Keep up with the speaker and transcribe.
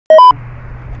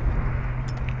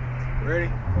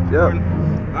Ready? Yep.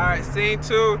 Alright, scene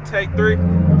 2, take 3.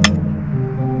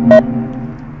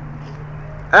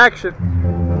 Action.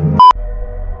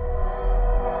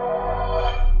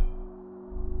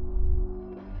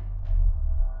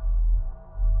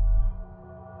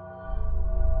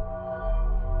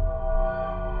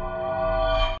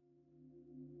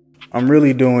 I'm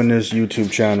really doing this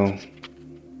YouTube channel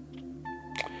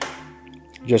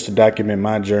just to document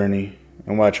my journey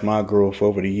and watch my growth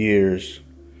over the years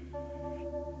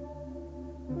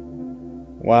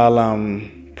while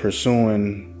I'm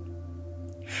pursuing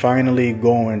finally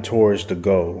going towards the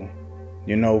goal.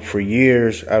 You know, for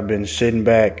years I've been sitting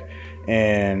back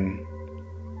and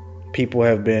people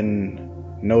have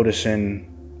been noticing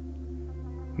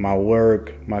my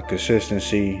work, my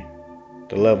consistency,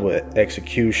 the level of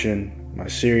execution, my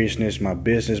seriousness, my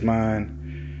business mind.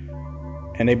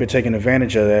 And they've been taking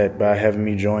advantage of that by having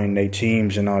me join their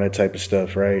teams and all that type of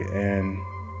stuff, right? And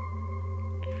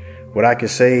what I can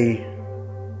say,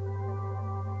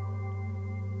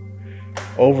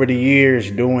 over the years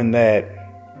doing that,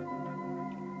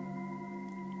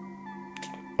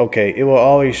 okay, it will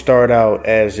always start out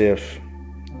as if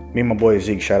me and my boy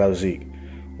Zeke, shout out Zeke,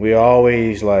 we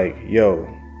always like, yo,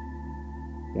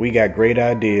 we got great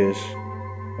ideas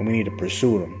and we need to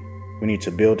pursue them. We need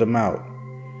to build them out,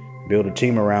 build a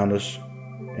team around us,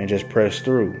 and just press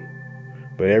through.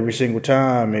 But every single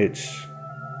time, it's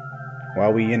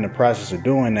while we in the process of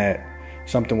doing that,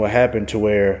 something will happen to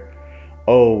where,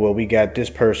 oh, well, we got this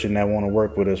person that want to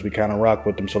work with us. We kind of rock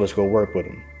with them, so let's go work with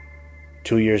them.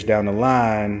 2 years down the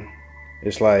line,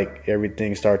 it's like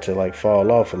everything starts to like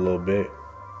fall off a little bit.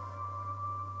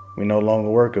 We no longer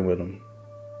working with them.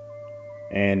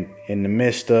 And in the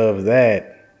midst of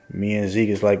that, me and Zeke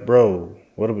is like, bro,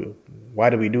 why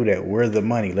do we do that? We're the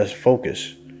money. Let's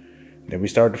focus. Then we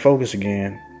start to focus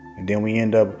again. And then we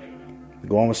end up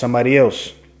going with somebody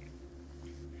else.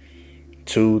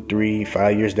 2, 3,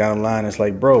 5 years down the line, it's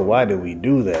like, bro, why did we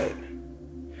do that?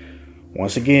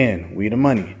 Once again, we the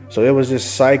money. So it was this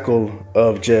cycle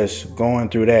of just going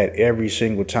through that every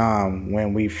single time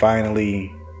when we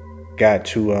finally got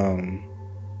to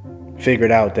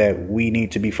figured out that we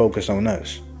need to be focused on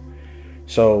us.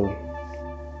 So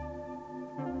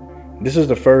this is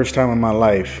the first time in my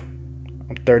life.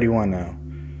 I'm 31 now.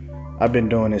 I've been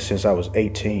doing this since I was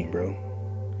 18, bro.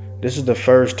 This is the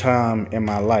first time in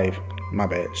my life, my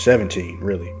bad, 17,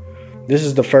 really. This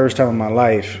is the first time in my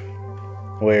life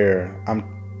where I'm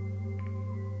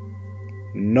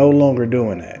no longer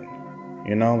doing that.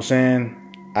 You know what I'm saying?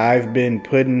 I've been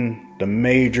putting the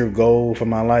major goal for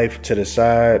my life to the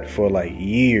side for like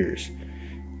years,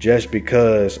 just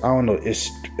because, I don't know,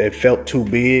 it felt too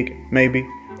big, maybe.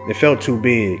 It felt too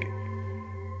big.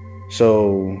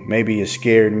 So maybe it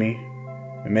scared me.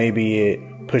 And maybe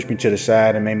it pushed me to the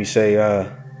side and made me say,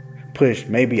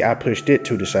 maybe I pushed it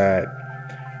to the side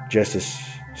just to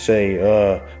say,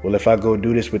 well, if I go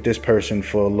do this with this person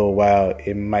for a little while,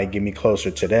 it might get me closer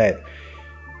to that.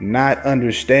 Not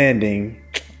understanding,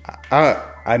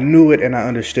 I knew it and I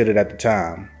understood it at the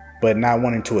time, but not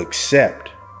wanting to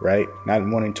accept, right? Not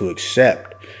wanting to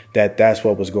accept that that's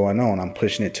what was going on. I'm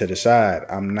pushing it to the side.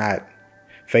 I'm not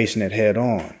facing it head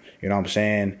on. You know what I'm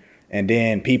saying? And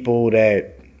then people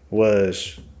that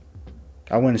was,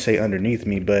 I wouldn't say underneath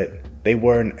me, but they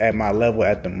weren't at my level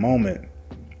at the moment,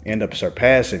 end up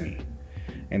surpassing me.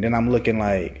 And then I'm looking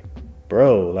like,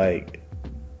 bro, like,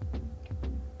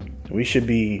 we should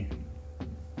be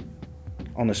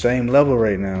on the same level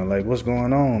right now. Like, what's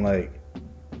going on? Like,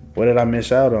 what did I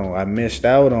miss out on? I missed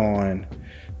out on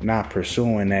not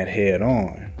pursuing that head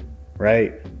on,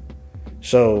 right?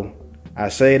 So I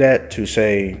say that to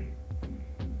say,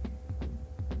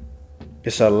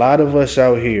 it's a lot of us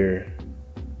out here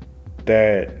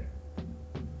that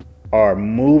are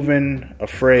moving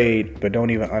afraid, but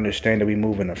don't even understand that we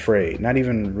moving afraid. Not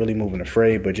even really moving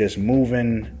afraid, but just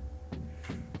moving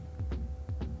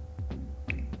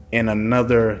in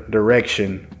another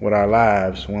direction with our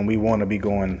lives when we want to be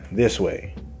going this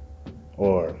way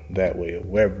or that way, or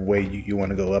wherever way you want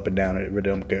to go, up and down. It really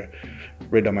don't care.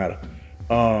 Really don't matter.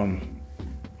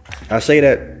 I say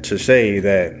that to say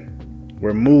that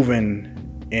we're moving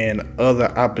in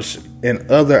other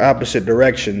opposite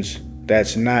directions.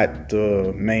 That's not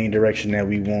the main direction that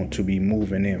we want to be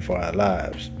moving in for our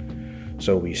lives.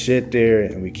 So we sit there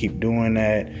and we keep doing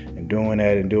that and doing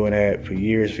that and doing that for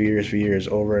years,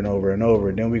 over and over and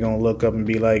over. Then we're going to look up and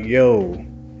be like, yo,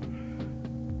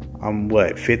 I'm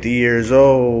 50 years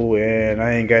old and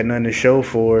I ain't got nothing to show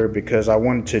for it because I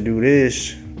wanted to do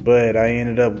this, but I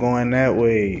ended up going that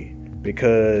way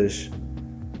because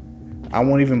I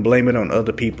won't even blame it on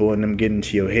other people and them getting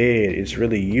into your head. It's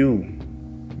really you,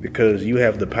 because you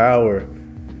have the power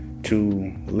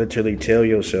to literally tell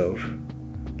yourself,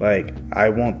 like, I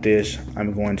want this,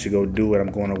 I'm going to go do it,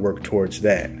 I'm going to work towards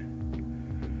that.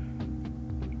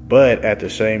 But at the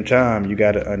same time, you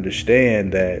got to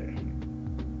understand that,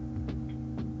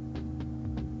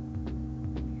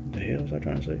 what the hell was I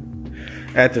trying to say?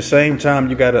 At the same time,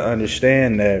 you got to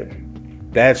understand that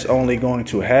that's only going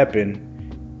to happen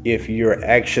if you're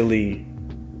actually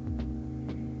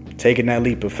taking that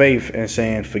leap of faith and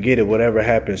saying, forget it, whatever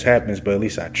happens, happens, but at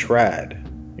least I tried.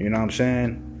 You know what I'm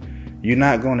saying? You're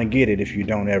not going to get it if you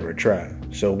don't ever try.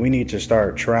 So we need to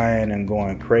start trying and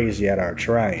going crazy at our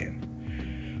trying.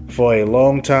 For a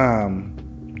long time,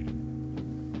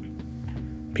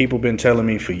 people been telling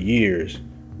me for years,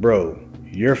 bro,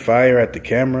 you're fire at the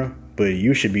camera, but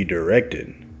you should be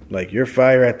directed. Like, you're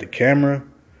fire at the camera,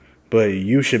 but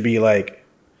you should be like,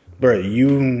 bro,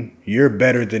 you're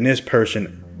better than this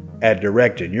person at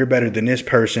directing. You're better than this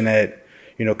person at,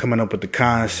 coming up with the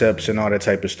concepts and all that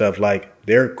type of stuff. Like,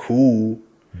 they're cool.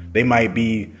 They might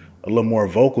be a little more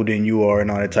vocal than you are and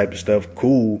all that type of stuff.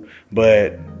 Cool.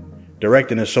 But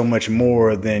directing is so much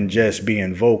more than just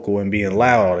being vocal and being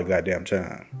loud all the goddamn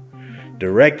time.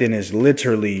 Directing is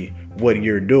literally what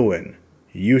you're doing.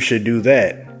 You should do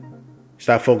that.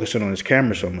 Stop focusing on this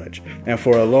camera so much. And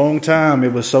for a long time,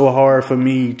 it was so hard for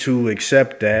me to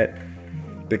accept that,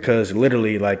 because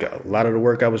literally, like, a lot of the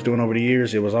work I was doing over the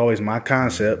years, it was always my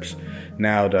concepts.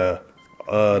 Now the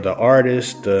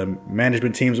artists, the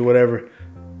management teams or whatever,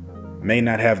 may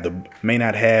not have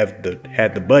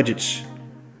the budgets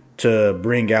to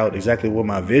bring out exactly what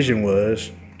my vision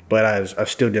was, but I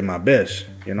still did my best.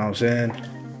 You know what I'm saying?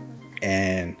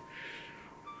 And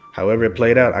however it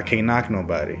played out, I can't knock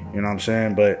nobody. You know what I'm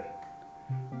saying? But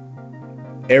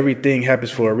everything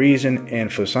happens for a reason,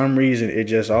 and for some reason, it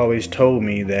just always told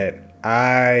me that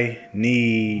I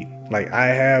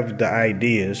have the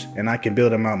ideas and I can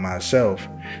build them out myself.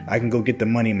 I can go get the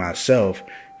money myself.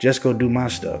 Just go do my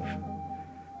stuff.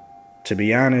 To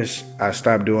be honest, I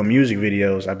stopped doing music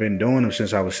videos. I've been doing them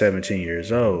since I was 17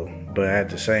 years old. But at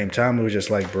the same time, it was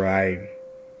just like, bro,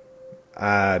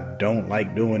 I don't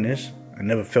like doing this. I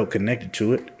never felt connected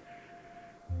to it.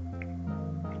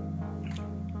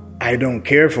 I don't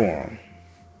care for them.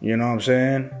 You know what I'm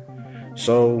saying?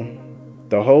 So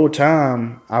the whole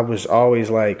time I was always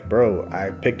like, bro,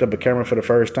 I picked up a camera for the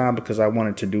first time because I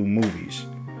wanted to do movies.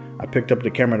 I picked up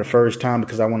the camera the first time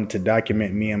because I wanted to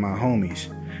document me and my homies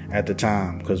at the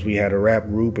time, because we had a rap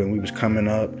group and we was coming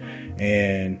up,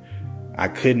 and I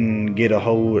couldn't get a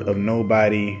hold of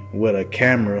nobody with a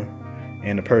camera.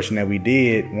 And the person that we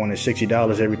did wanted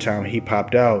 $60 every time he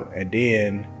popped out. And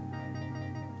then,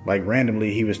 like,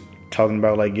 randomly, he was talking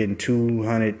about, like, getting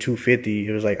 $200, $250.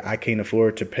 It was like, I can't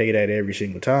afford to pay that every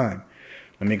single time.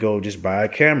 Let me go just buy a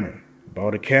camera.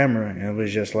 Bought a camera, and it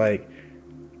was just like,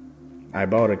 I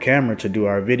bought a camera to do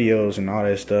our videos and all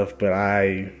that stuff. But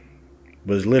I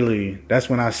was literally, that's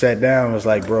when I sat down and was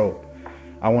like, bro,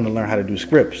 I want to learn how to do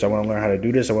scripts. I want to learn how to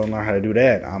do this. I want to learn how to do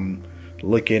that. I'm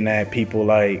looking at people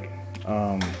like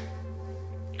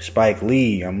Spike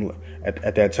Lee.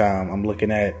 At that time, I'm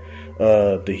looking at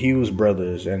the Hughes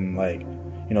brothers and, like,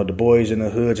 the Boys in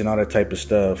the Hoods and all that type of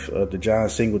stuff, the John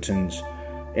Singletons.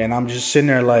 And I'm just sitting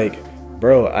there like,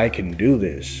 bro, I can do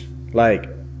this. Like,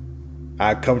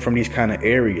 I come from these kind of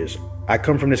areas. I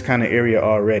come from this kind of area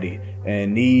already.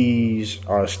 And these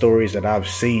are stories that I've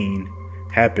seen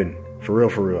happen for real,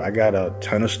 for real. I got a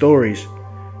ton of stories,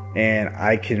 and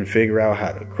I can figure out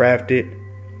how to craft it,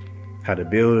 how to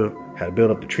build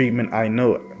up the treatment. I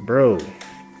know it, bro.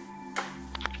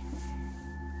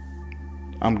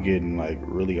 I'm getting, like,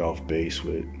 really off base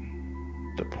with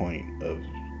the point of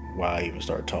why I even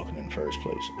started talking in the first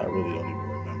place. I really don't even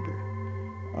remember.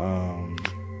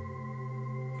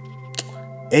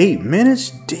 8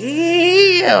 minutes?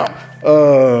 Damn!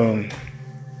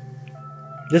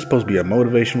 This is supposed to be a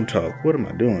motivational talk. What am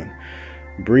I doing?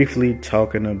 Briefly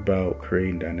talking about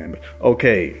creating dynamic.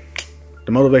 Okay,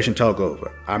 the motivation talk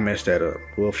over. I messed that up.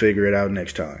 We'll figure it out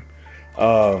next time.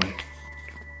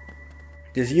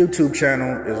 This YouTube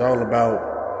channel is all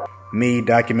about me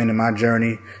documenting my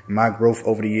journey, my growth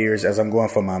over the years as I'm going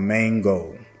for my main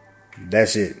goal.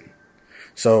 That's it.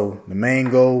 So the main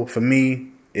goal for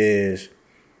me is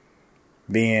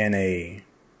being a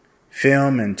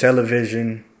film and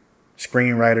television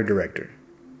screenwriter director.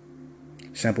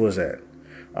 Simple as that.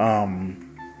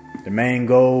 The main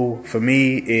goal for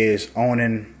me is I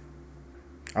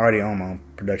already own my own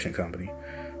production company.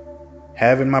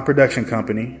 Having my production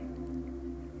company,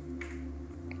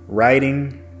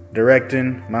 writing,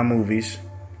 directing my movies,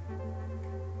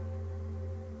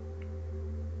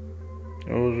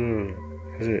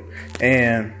 That's it.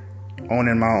 And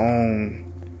owning my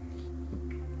own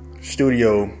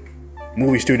studio,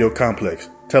 movie studio complex,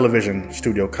 television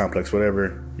studio complex,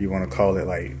 whatever you want to call it,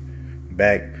 like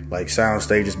sound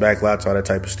stages, backlots, all that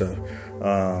type of stuff.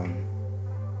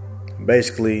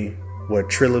 Basically, what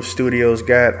Trilliff Studios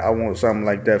got, I want something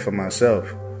like that for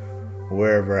myself,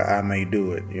 wherever I may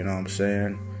do it. You know what I'm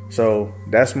saying? So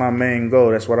that's my main goal.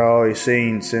 That's what I always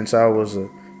seen since I was a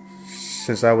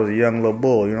young little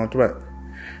bull. You know what I'm talking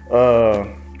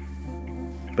about?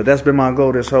 But that's been my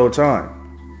goal this whole time,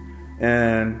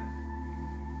 and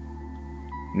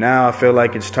now I feel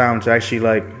like it's time to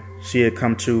actually see it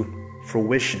come to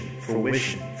fruition.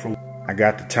 I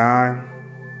got the time.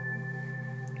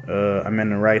 I'm in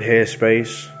the right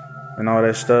headspace and all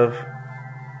that stuff.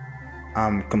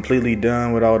 I'm completely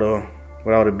done with all the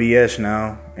BS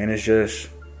now, and this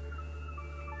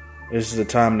is the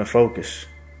time to focus.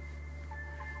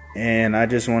 And I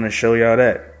just want to show y'all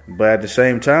that. But at the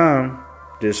same time,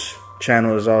 this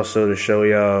channel is also to show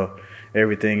y'all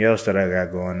everything else that I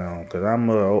got going on, because I'm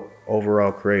a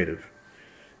overall creative.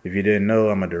 If you didn't know,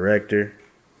 I'm a director,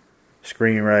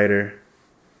 screenwriter,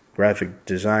 graphic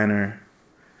designer.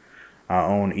 I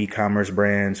own e-commerce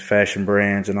brands, fashion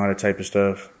brands, and all that type of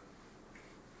stuff.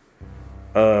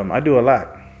 I do a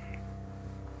lot.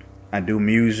 I do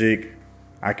music.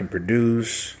 I can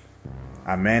produce.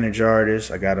 I manage artists.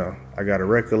 I got a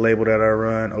record label that I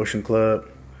run, Ocean Club.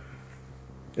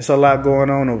 It's a lot going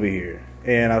on over here,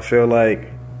 and I feel like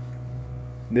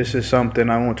this is something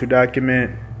I want to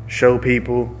document, show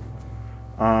people,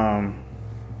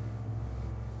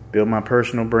 build my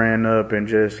personal brand up, and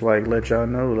just let y'all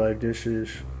know this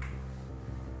is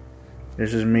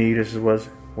me. This is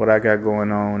what I got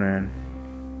going on, and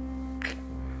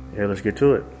yeah, let's get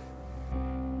to it.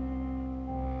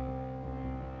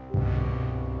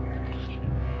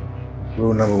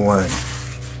 Rule number 1: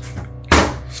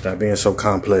 stop being so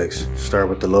complex. Start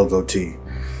with the logo T.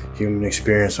 Human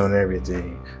experience on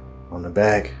everything. On the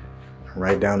back,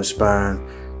 right down the spine.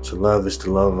 To love is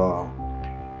to love all.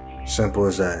 Simple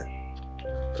as that.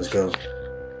 Let's go.